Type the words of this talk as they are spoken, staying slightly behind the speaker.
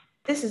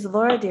This is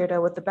Laura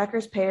Deirdre with the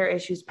Becker's Payer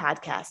Issues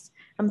podcast.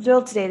 I'm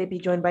thrilled today to be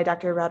joined by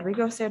Dr.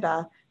 Rodrigo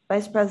Cerda,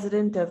 Vice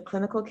President of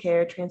Clinical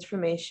Care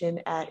Transformation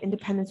at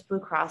Independence Blue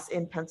Cross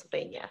in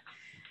Pennsylvania.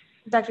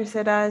 Dr.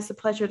 Cerda, it's a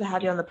pleasure to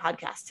have you on the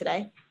podcast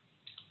today.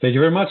 Thank you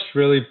very much.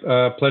 Really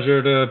a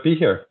pleasure to be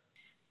here.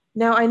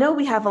 Now, I know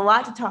we have a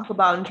lot to talk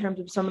about in terms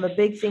of some of the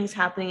big things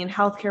happening in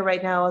healthcare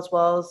right now, as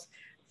well as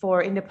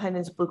for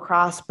Independence Blue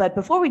Cross. But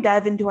before we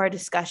dive into our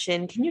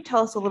discussion, can you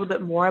tell us a little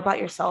bit more about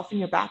yourself and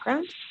your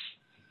background?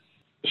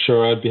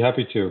 Sure, I'd be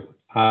happy to.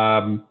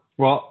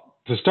 Well,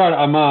 to start,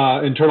 I'm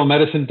an internal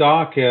medicine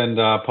doc and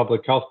a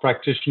public health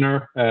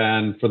practitioner.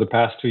 And for the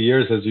past 2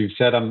 years, as you've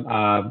said, I'm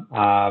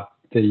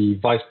the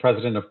Vice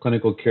President of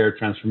Clinical Care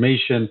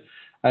Transformation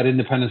at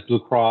Independence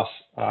Blue Cross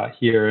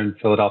here in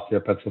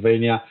Philadelphia,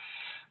 Pennsylvania.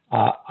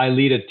 I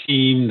lead a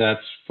team that's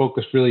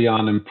focused really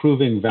on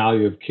improving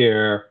value of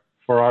care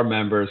for our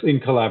members in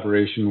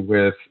collaboration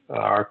with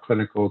our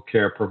clinical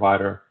care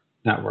provider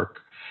network.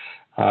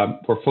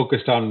 We're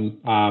focused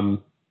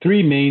on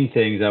three main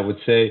things, I would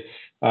say.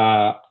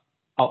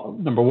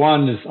 Number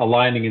one is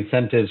aligning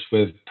incentives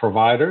with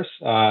providers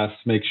to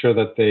make sure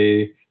that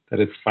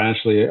it's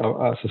financially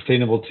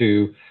sustainable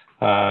to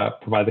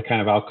provide the kind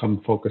of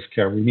outcome-focused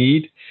care we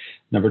need.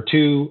 Number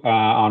two,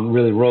 on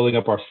really rolling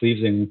up our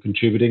sleeves and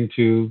contributing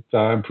to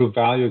improve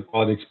value,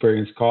 quality,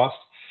 experience, cost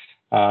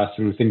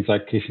through things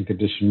like case and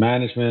condition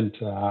management,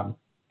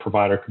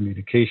 provider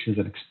communications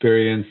and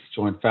experience,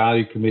 joint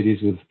value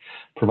committees with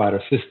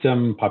provider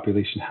system,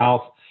 population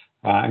health,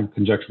 in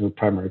conjunction with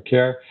primary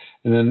care.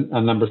 And then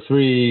number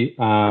three,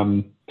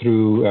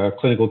 through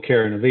clinical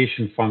care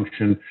innovation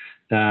function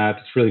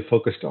that's really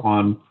focused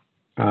on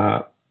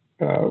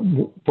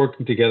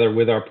working together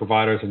with our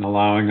providers and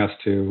allowing us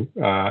to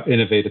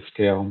innovate at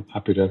scale. I'm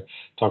happy to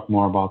talk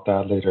more about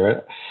that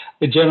later.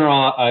 In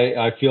general,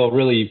 I feel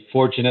really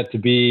fortunate to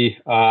be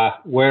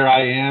where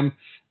I am,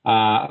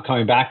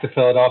 coming back to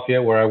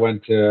Philadelphia, where I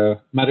went to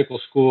medical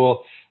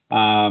school,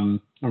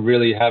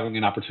 really having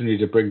an opportunity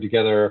to bring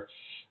together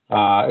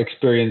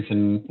experience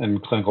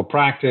in clinical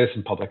practice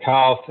and public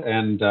health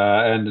and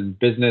in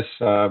business,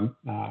 and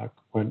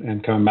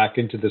coming back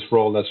into this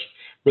role that's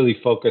really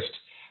focused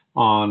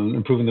on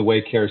improving the way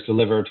care is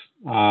delivered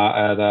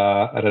at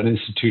an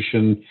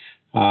institution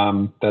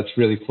that's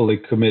really fully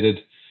committed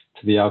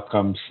to the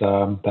outcomes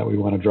that we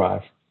want to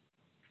drive.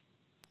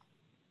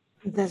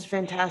 That's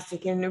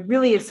fantastic. And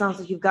really, it sounds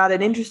like you've got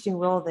an interesting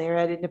role there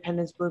at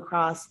Independence Blue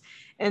Cross.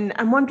 And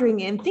I'm wondering,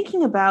 in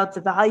thinking about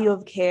the value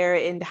of care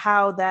and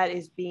how that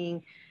is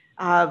being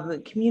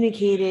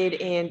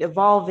communicated and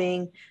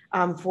evolving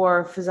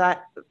for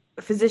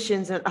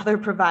physicians and other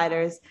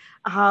providers,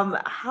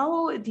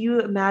 how do you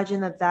imagine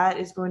that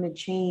is going to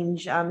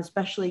change,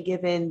 especially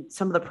given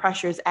some of the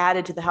pressures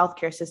added to the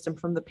healthcare system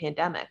from the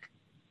pandemic?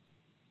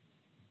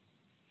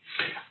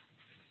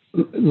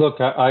 Look,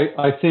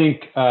 I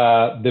think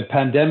the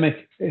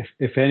pandemic,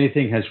 if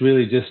anything, has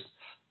really just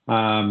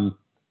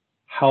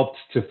helped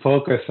to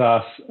focus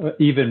us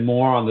even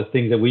more on the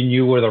things that we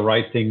knew were the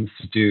right things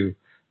to do.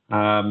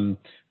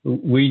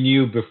 We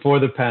knew before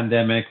the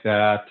pandemic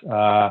that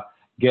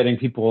getting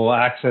people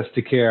access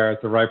to care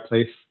at the right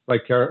place,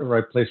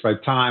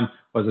 right time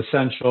was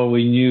essential.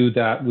 We knew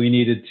that we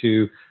needed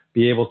to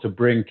be able to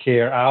bring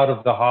care out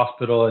of the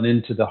hospital and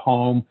into the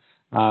home.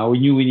 We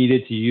knew we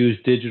needed to use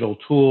digital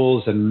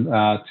tools and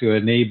to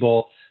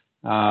enable,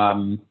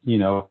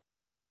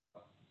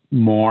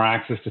 more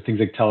access to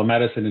things like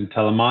telemedicine and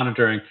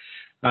telemonitoring.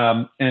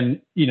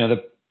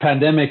 The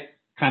pandemic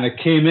kind of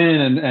came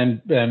in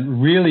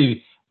and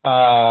really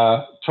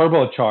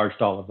turbocharged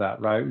all of that,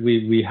 right?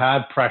 We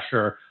had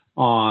pressure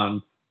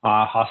on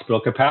hospital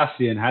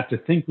capacity and had to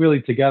think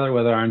really together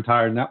with our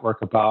entire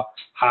network about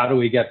how do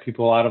we get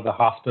people out of the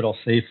hospital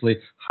safely?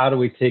 How do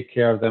we take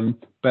care of them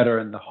better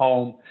in the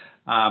home?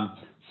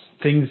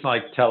 Things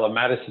like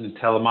telemedicine and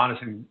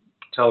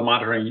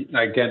telemonitoring,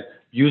 again,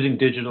 using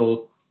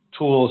digital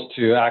tools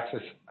to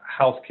access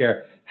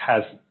healthcare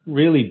has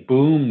really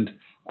boomed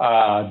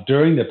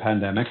during the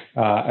pandemic.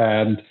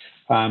 And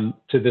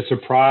to the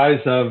surprise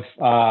of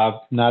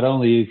not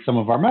only some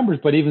of our members,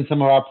 but even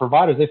some of our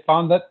providers, they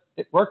found that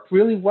it worked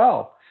really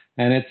well.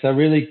 And it's a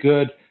really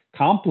good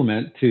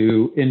complement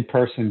to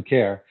in-person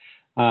care.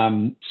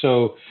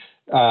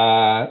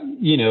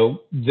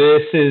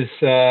 This is,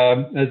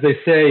 as they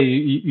say,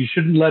 you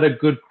shouldn't let a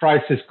good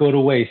crisis go to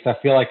waste. I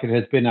feel like it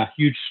has been a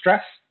huge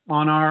stress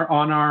on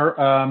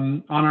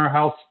our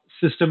health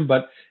system,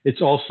 but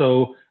it's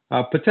also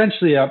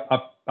potentially a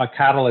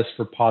catalyst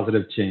for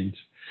positive change.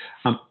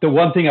 The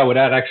one thing I would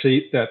add,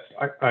 actually, that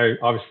I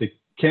obviously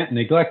can't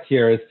neglect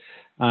here is,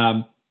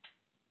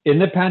 in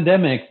the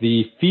pandemic,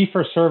 the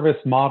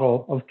fee-for-service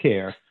model of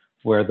care,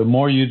 where the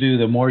more you do,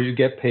 the more you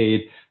get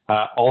paid,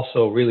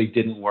 also really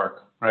didn't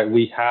work, right?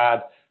 We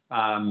had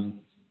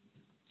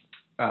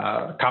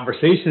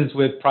conversations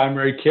with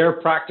primary care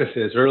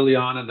practices early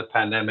on in the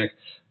pandemic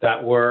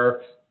that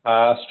were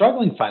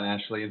struggling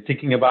financially and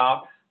thinking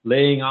about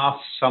laying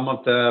off some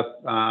of the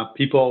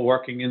people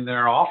working in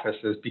their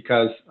offices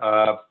because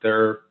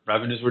their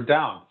revenues were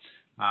down.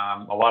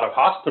 A lot of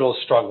hospitals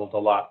struggled a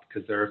lot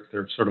because their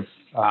sort of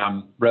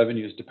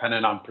revenue is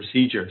dependent on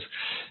procedures,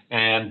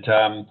 and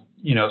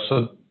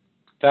so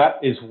that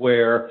is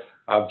where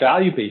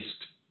value-based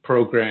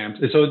programs.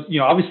 So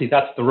obviously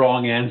that's the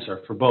wrong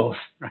answer for both,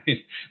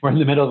 right? We're in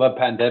the middle of a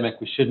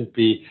pandemic. We shouldn't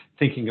be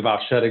thinking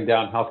about shutting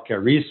down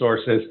healthcare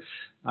resources.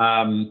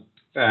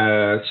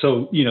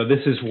 So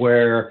this is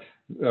where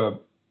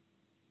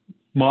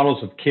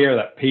models of care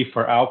that pay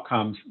for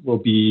outcomes will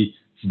be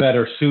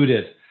better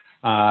suited.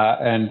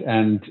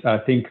 And I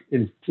think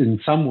in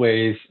some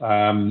ways,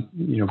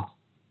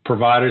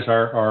 providers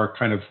are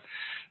kind of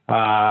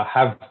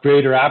have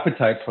greater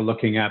appetite for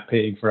looking at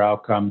paying for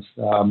outcomes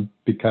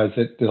because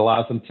it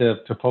allows them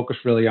to focus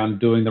really on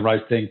doing the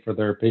right thing for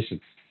their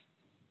patients.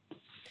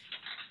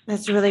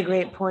 That's a really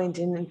great point,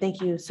 and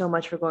thank you so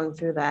much for going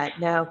through that.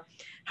 Now,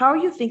 how are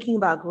you thinking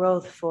about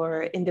growth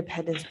for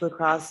Independence Blue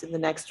Cross in the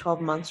next 12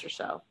 months or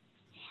so?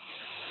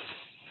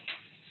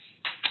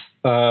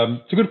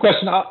 It's a good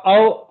question.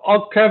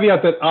 I'll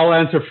caveat that I'll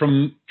answer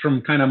from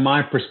kind of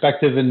my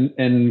perspective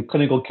in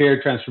clinical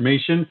care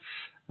transformation.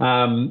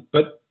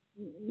 But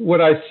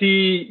what I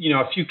see,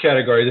 a few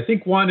categories. I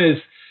think one is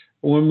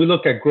when we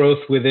look at growth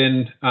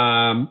within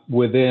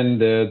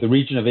the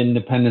region of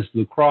Independence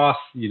Blue Cross,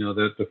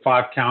 the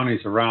 5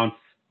 counties around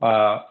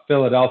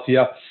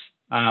Philadelphia.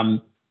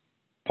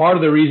 Part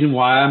of the reason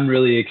why I'm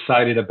really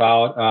excited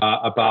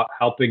about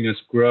helping us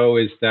grow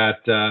is that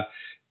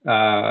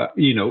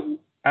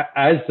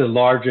as the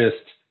largest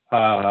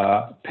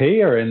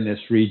payer in this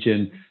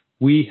region,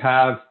 we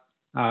have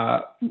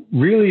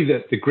really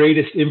the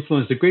greatest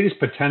influence, the greatest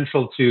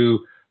potential to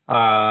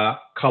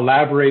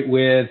collaborate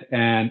with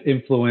and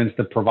influence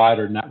the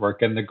provider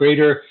network. And the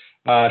greater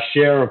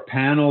share of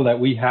panel that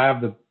we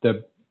have,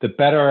 the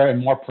better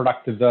and more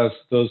productive those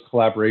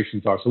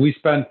collaborations are. So we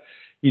spend,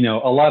 a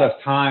lot of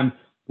time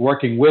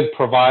working with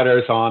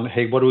providers on,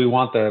 hey, what do we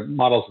want the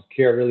models of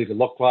care really to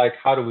look like?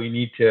 How do we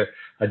need to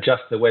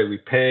adjust the way we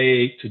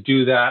pay to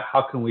do that?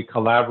 How can we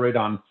collaborate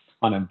on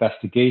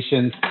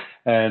investigations?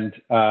 And,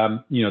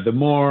 the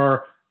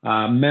more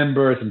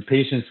members and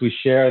patients we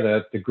share,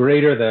 the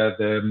greater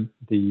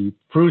the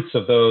fruits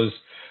of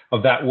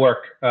that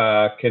work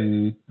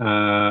can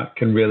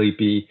really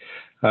be.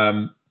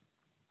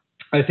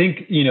 I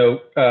think,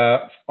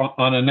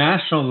 on a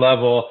national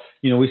level,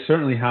 we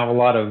certainly have a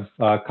lot of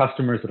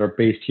customers that are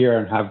based here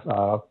and have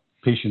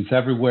patients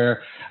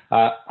everywhere.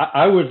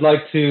 I would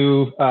like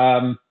to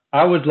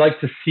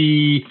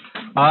see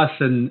us,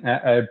 and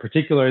in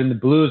particular in the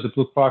Blues, the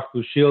Blue Cross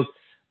Blue Shield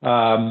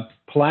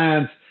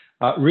plans,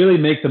 really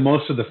make the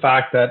most of the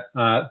fact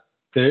that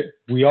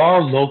we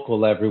are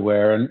local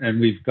everywhere, and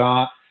we've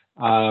got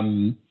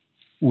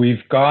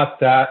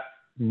that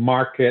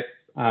market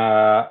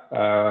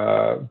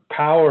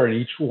power in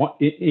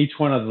each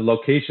one of the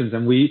locations,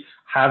 and we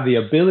have the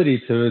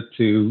ability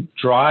to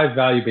drive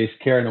value-based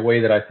care in a way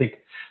that I think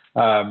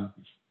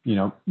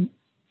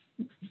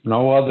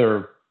no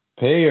other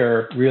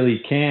payer really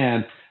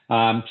can.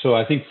 So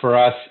I think for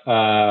us,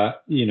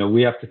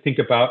 we have to think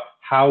about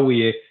how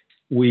we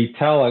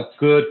tell a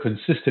good,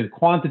 consistent,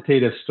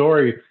 quantitative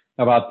story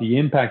about the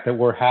impact that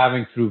we're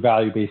having through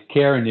value-based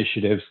care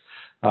initiatives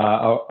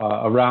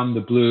around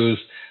the Blues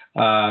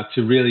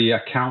to really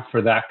account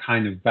for that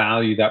kind of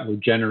value that we're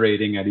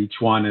generating at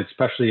each one,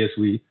 especially as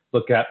we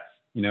look at,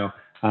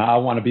 I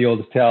want to be able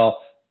to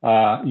tell,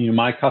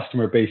 my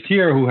customer base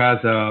here who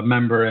has a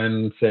member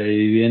in,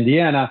 say,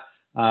 Indiana,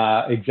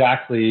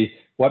 exactly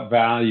what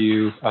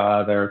value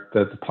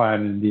the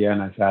plan in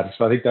Indiana is adding.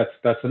 So I think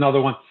that's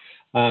another one.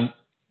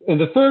 And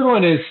the third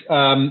one is,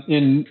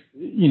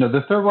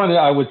 the third one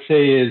I would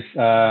say is,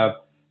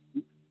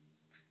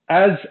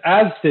 as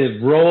the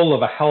role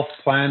of a health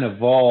plan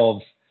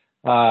evolves,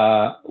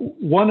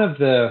 one of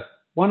the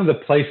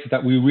places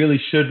that we really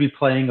should be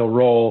playing a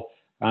role,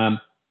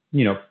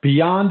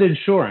 beyond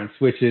insurance,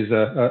 which is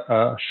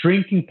a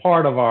shrinking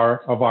part of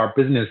our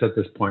business at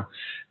this point,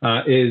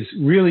 is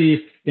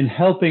really in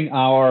helping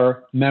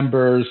our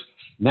members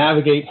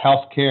navigate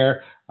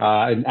healthcare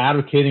and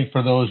advocating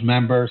for those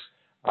members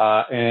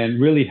and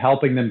really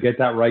helping them get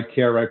that right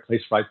care, right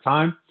place, right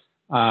time.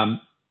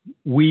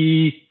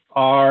 We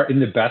are in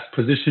the best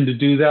position to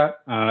do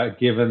that,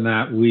 given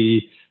that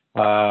we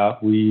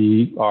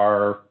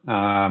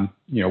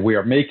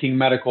are making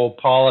medical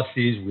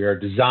policies, we are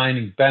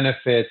designing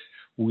benefits,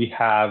 we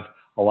have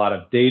a lot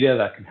of data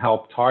that can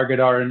help target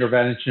our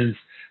interventions,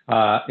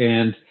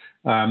 and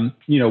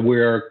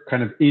we're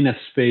kind of in a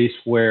space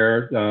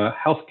where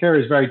healthcare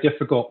is very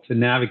difficult to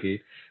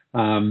navigate.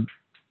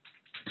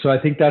 So I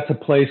think that's a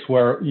place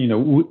where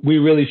we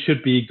really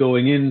should be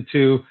going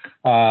into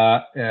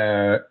as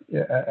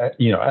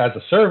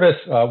a service,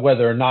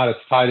 whether or not it's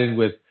tied in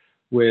with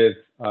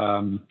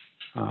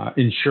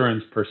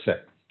insurance per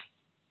se.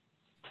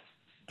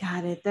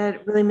 Got it.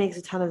 That really makes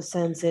a ton of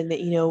sense, and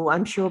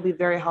I'm sure will be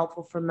very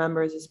helpful for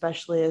members,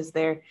 especially as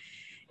they're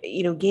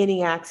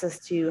gaining access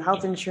to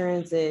health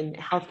insurance and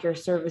healthcare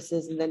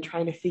services, and then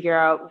trying to figure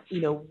out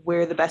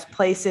where the best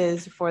place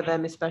is for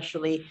them,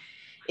 especially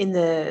in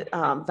the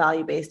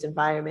value-based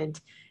environment.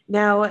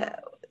 Now,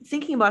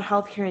 thinking about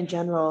healthcare in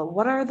general,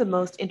 what are the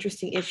most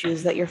interesting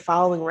issues that you're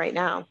following right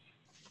now?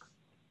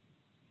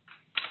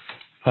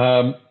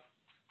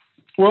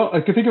 Well, I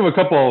can think of a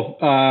couple.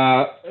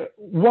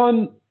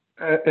 One,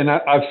 and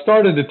I've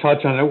started to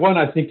touch on it. One,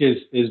 I think,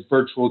 is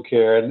virtual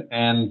care,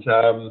 and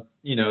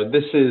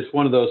this is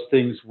one of those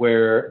things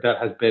where that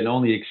has been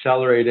only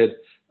accelerated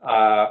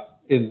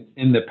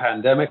in the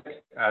pandemic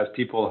as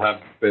people have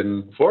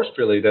been forced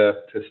really to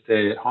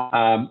stay at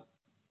home.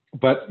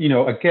 But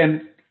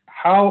again,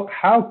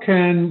 how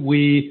can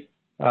we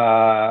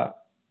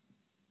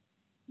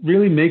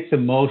really make the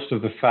most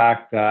of the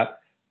fact that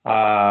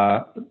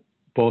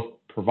both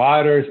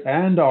providers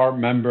and our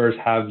members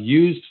have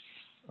used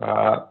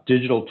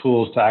digital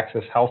tools to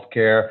access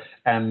healthcare,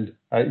 and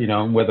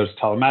whether it's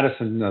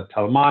telemedicine,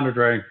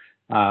 telemonitoring,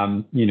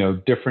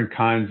 different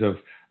kinds of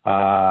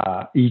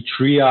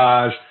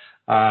e-triage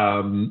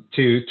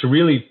to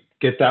really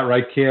get that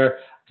right care.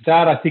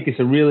 That I think is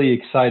a really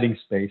exciting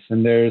space,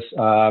 and there's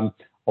a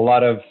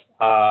lot of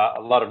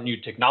new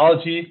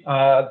technology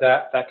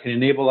that can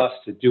enable us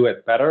to do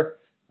it better.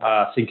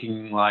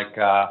 Thinking like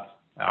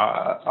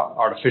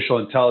artificial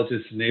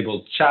intelligence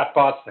enabled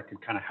chatbots that can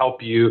kind of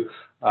help you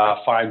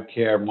find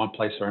care in one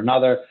place or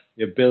another.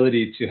 The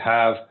ability to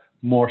have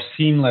more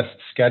seamless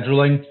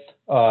scheduling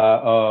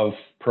of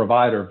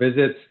provider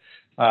visits.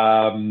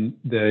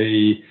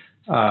 The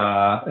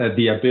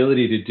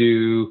ability to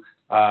do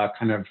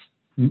kind of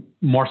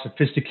more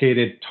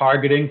sophisticated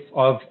targeting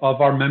of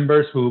our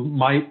members who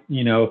might,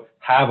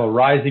 have a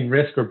rising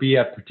risk or be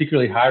at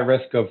particularly high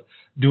risk of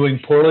doing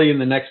poorly in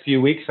the next few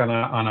weeks on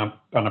a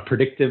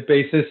predictive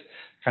basis,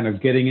 kind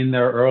of getting in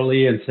there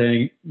early and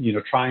saying,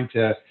 trying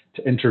to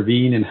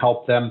intervene and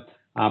help them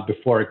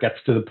before it gets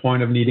to the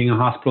point of needing a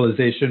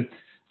hospitalization.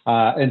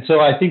 And so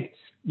I think,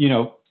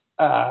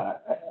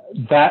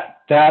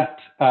 that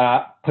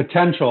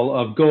potential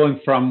of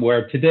going from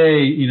where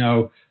today,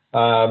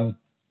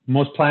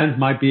 most plans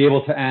might be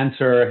able to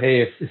answer,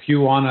 hey, if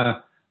you want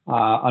an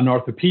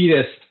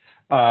orthopedist,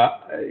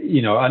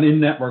 an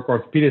in-network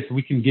orthopedist,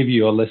 we can give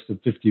you a list of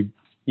 50,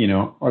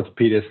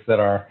 orthopedists that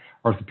are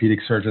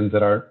orthopedic surgeons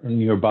that are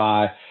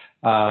nearby.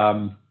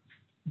 But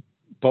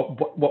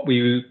what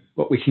we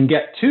can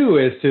get to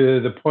is to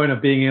the point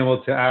of being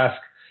able to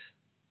ask,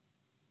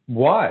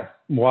 why?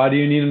 Why do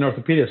you need an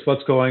orthopedist?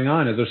 What's going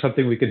on? Is there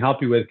something we can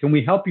help you with? Can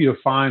we help you to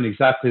find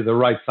exactly the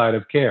right side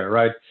of care,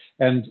 right?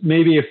 And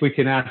maybe if we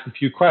can ask a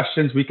few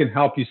questions, we can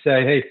help you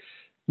say, hey,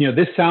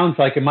 this sounds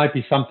like it might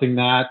be something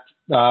that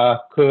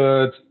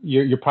could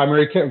your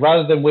primary care,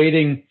 rather than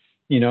waiting,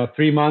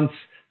 3 months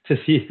to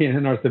see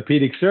an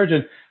orthopedic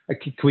surgeon,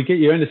 can we get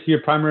you in to see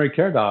your primary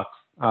care doc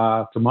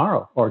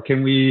tomorrow? Or do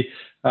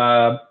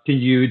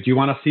you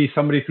want to see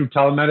somebody through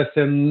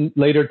telemedicine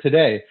later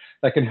today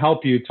that can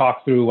help you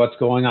talk through what's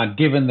going on,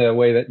 given the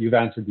way that you've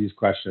answered these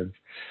questions?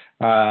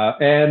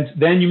 And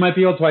then you might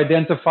be able to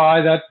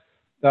identify that,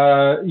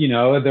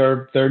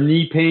 their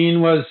knee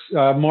pain was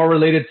more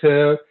related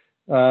to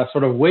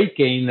sort of weight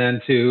gain than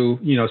to,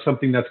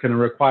 something that's going to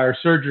require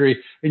surgery.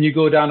 And you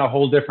go down a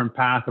whole different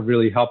path of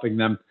really helping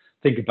them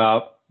think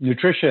about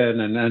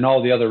nutrition and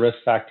all the other risk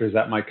factors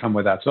that might come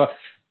with that. So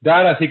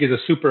that, I think, is a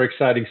super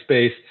exciting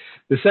space.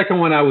 The second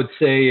one I would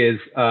say is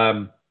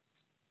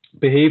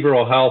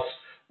behavioral health.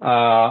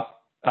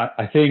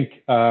 I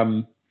think,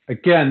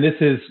 again, this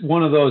is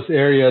one of those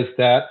areas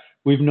that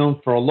we've known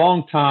for a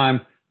long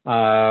time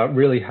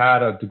really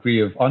had a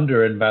degree of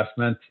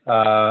underinvestment,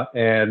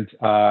 and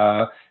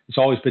it's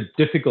always been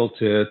difficult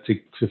to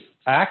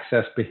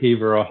access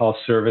behavioral health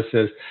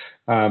services,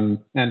 and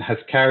has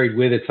carried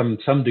with it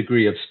some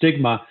degree of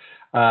stigma.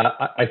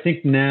 I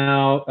think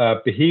now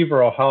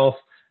behavioral health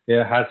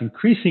has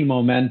increasing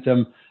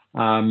momentum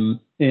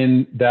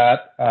in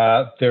that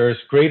there's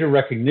greater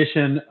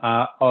recognition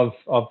of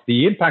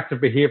the impact of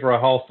behavioral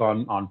health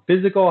on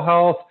physical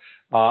health,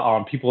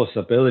 on people's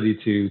ability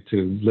to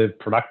live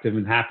productive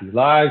and happy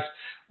lives,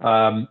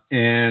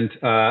 and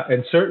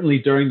certainly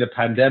during the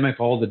pandemic,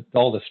 all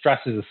the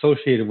stresses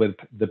associated with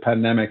the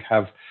pandemic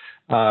have,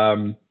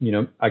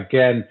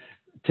 again,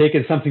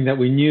 taken something that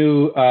we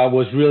knew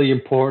was really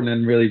important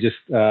and really just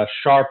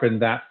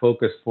sharpened that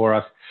focus for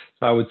us.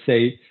 So I would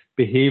say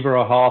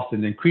behavioral health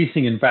and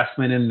increasing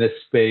investment in this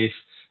space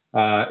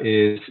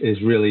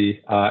is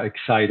really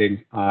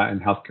exciting in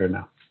healthcare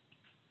now.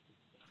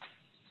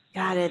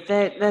 Got it.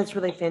 That's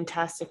really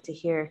fantastic to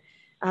hear.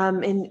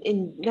 And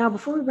now,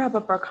 before we wrap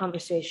up our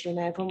conversation,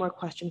 I have one more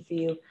question for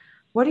you.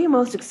 What are you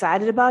most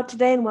excited about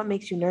today, and what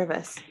makes you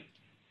nervous?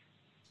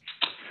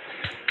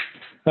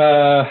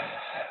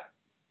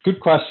 Good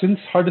questions.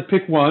 Hard to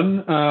pick one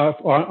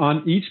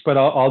on each, but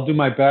I'll do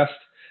my best.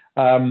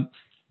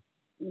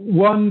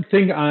 One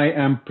thing I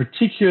am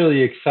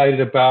particularly excited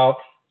about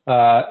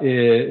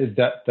is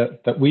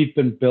that we've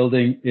been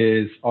building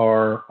is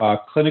our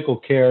clinical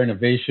care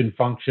innovation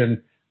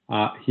function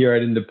here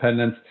at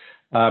Independence.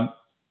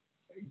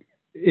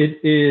 It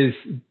is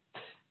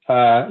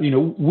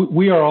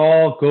we are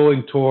all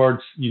going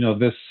towards,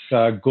 this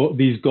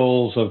these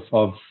goals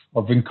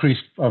of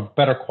increased, of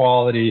better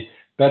quality,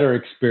 better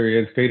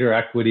experience, greater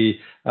equity,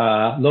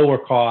 lower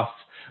costs.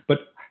 But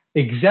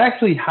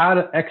exactly how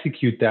to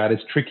execute that is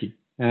tricky.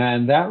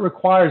 And that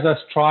requires us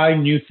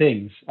trying new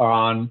things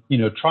on,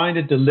 trying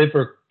to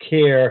deliver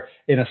care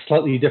in a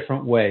slightly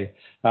different way,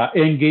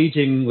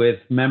 engaging with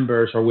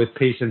members or with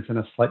patients in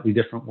a slightly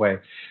different way,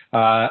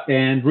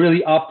 and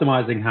really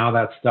optimizing how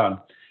that's done.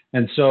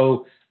 And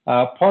so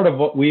part of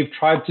what we've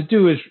tried to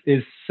do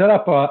is set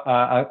up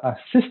a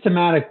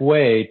systematic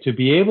way to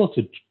be able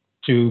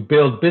to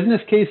build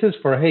business cases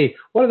for, hey,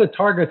 what are the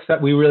targets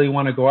that we really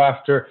want to go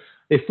after?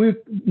 If we,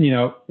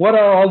 what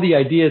are all the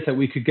ideas that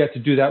we could get to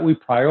do that? We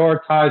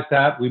prioritize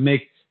that. We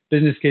make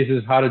business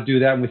cases how to do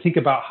that, and we think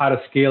about how to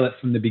scale it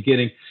from the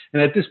beginning.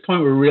 And at this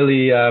point, we're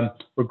really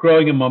we're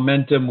growing in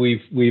momentum.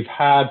 We've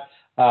had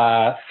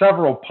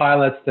several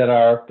pilots that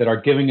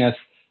are giving us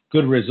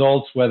good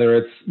results, whether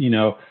it's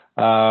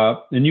a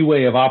new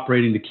way of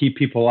operating to keep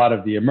people out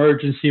of the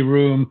emergency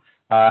room,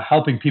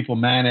 helping people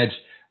manage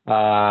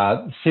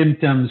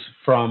symptoms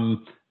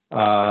from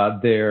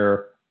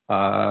their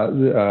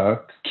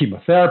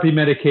chemotherapy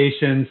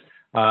medications,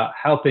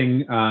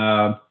 helping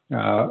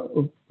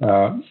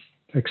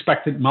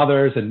expectant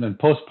mothers and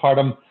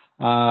postpartum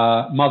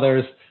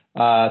mothers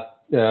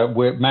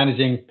with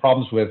managing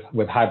problems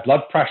with high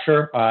blood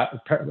pressure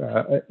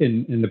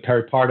in the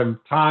peripartum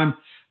time.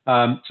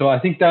 So I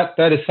think that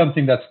is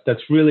something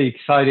that's really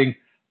exciting,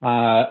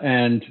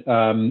 and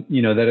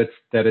that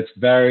it's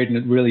varied, and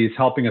it really is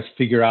helping us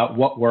figure out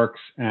what works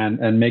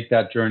and make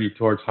that journey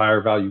towards higher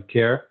value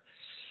care.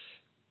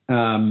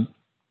 In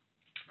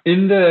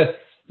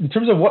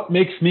terms of what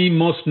makes me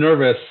most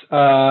nervous,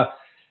 I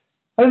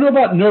don't know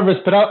about nervous,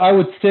 but I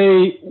would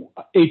say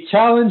a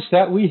challenge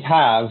that we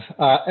have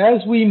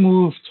as we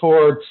move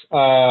towards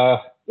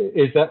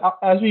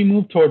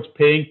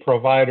paying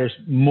providers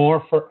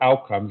more for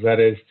outcomes, that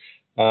is,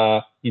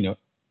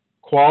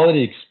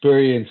 quality,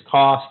 experience,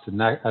 cost,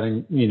 and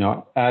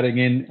adding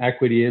in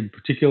equity in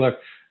particular.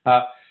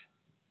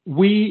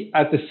 We,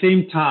 at the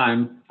same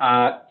time,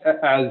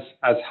 as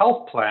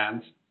health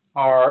plans,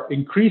 are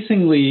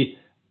increasingly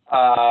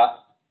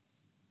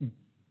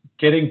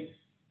getting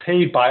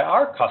paid by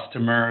our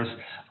customers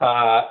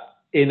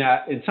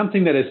in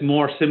something that is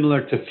more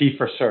similar to fee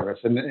for service,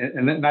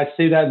 and I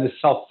say that in the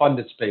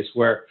self-funded space,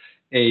 where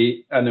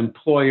an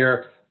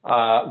employer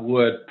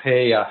would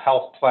pay a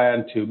health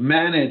plan to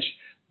manage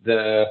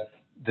the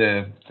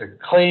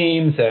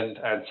claims and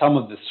some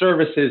of the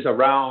services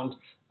around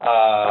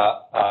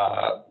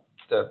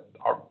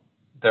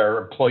their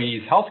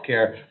employees'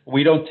 healthcare.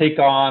 We don't take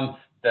on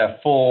the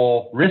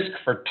full risk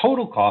for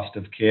total cost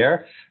of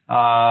care,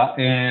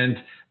 and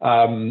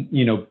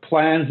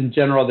plans in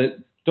general that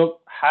don't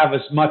have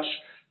as much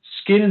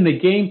skin in the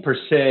game per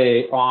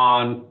se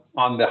on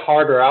the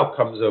harder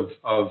outcomes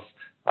of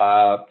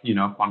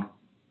on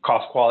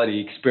cost, quality,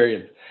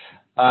 experience.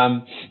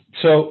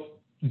 So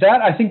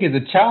that, I think, is a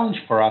challenge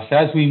for us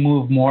as we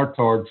move more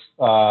towards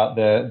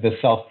the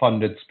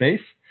self-funded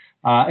space.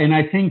 And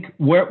I think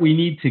what we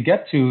need to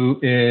get to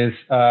is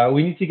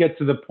we need to get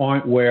to the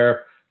point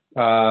where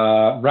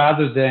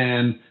rather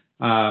than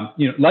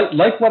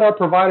like what our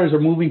providers are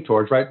moving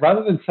towards, right?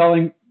 Rather than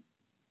selling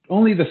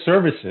only the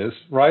services,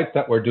 right,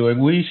 that we're doing,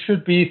 we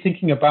should be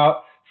thinking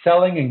about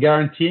selling and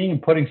guaranteeing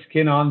and putting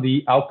skin on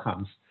the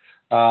outcomes,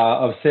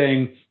 of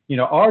saying,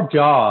 our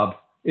job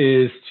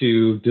is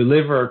to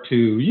deliver to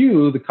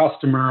you, the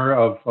customer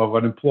of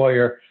an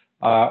employer,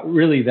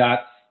 really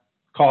that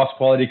cost,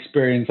 quality,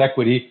 experience,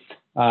 equity,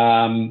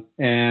 and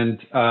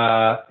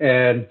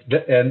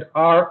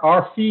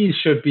our fees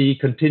should be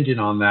contingent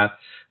on that.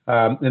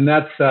 And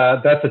that's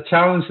a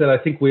challenge that I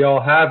think we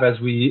all have as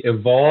we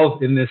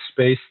evolve in this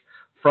space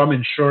from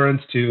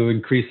insurance to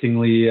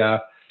increasingly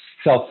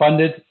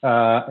self-funded,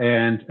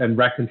 and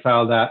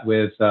reconcile that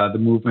with the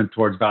movement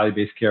towards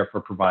value-based care for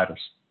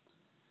providers.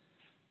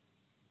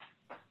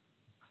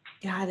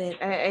 Got it.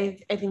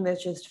 I think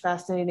that's just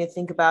fascinating to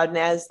think about. And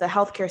as the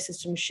healthcare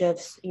system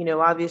shifts,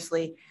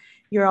 obviously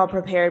you're all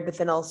prepared, but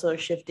then also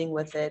shifting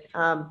with it.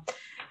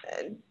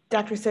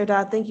 Dr.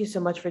 Sardar, thank you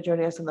so much for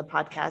joining us on the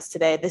podcast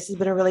today. This has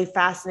been a really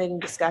fascinating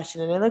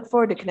discussion, and I look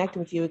forward to connecting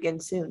with you again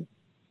soon.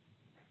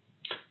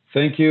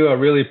 Thank you. I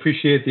really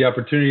appreciate the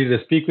opportunity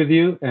to speak with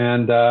you,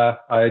 and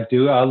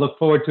I look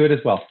forward to it as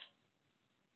well.